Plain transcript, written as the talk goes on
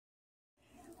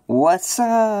What's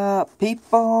up,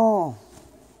 people?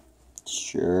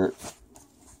 Sure.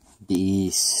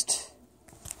 Beast.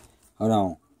 Hold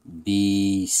on.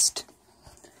 Beast.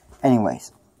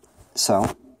 Anyways,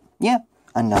 so, yeah,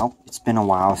 I know, it's been a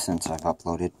while since I've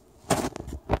uploaded.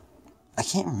 I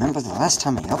can't remember the last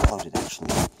time I uploaded, actually.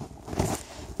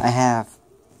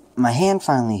 My hand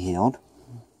finally healed.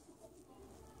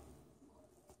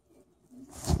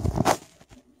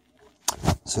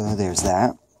 So there's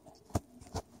that.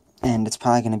 And it's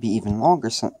probably going to be even longer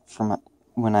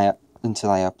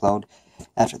until I upload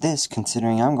after this,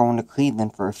 considering I'm going to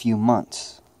Cleveland for a few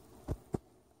months.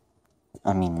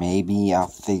 I mean, maybe I'll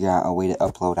figure out a way to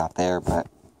upload out there, but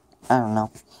I don't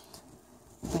know.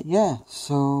 But yeah,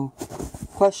 so,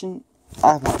 question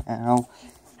I want to know,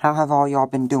 how have all y'all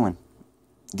been doing?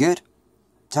 Good?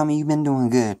 Tell me you've been doing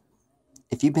good.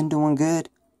 If you've been doing good,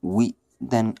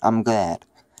 then I'm glad.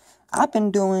 I've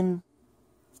been doing,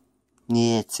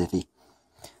 yeah, it's iffy.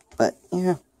 But,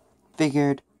 yeah,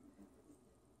 figured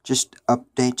just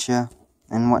update you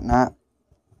and whatnot.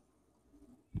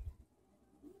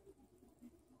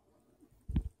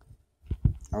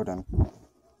 Hold on.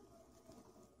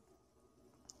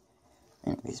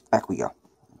 Anyways, back we go.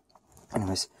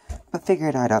 Anyways, but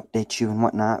figured I'd update you and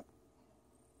whatnot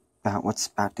about what's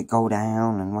about to go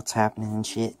down and what's happening and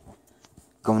shit.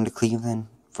 Going to Cleveland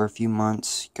for a few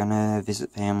months, gonna visit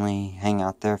family, hang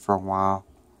out there for a while.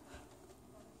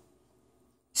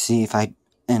 See if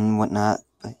and whatnot,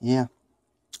 but yeah.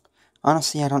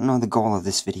 Honestly, I don't know the goal of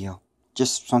this video.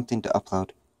 Just something to upload.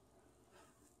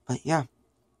 But yeah,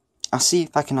 I'll see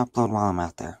if I can upload while I'm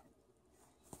out there.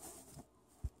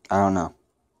 I don't know.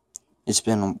 It's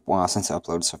been a while since I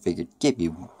uploaded, so I figured give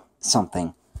you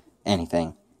something.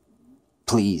 Anything.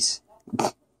 Please.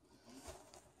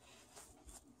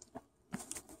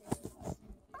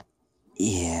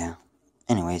 Yeah.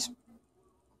 Anyways.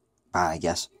 Bye, I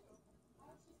guess.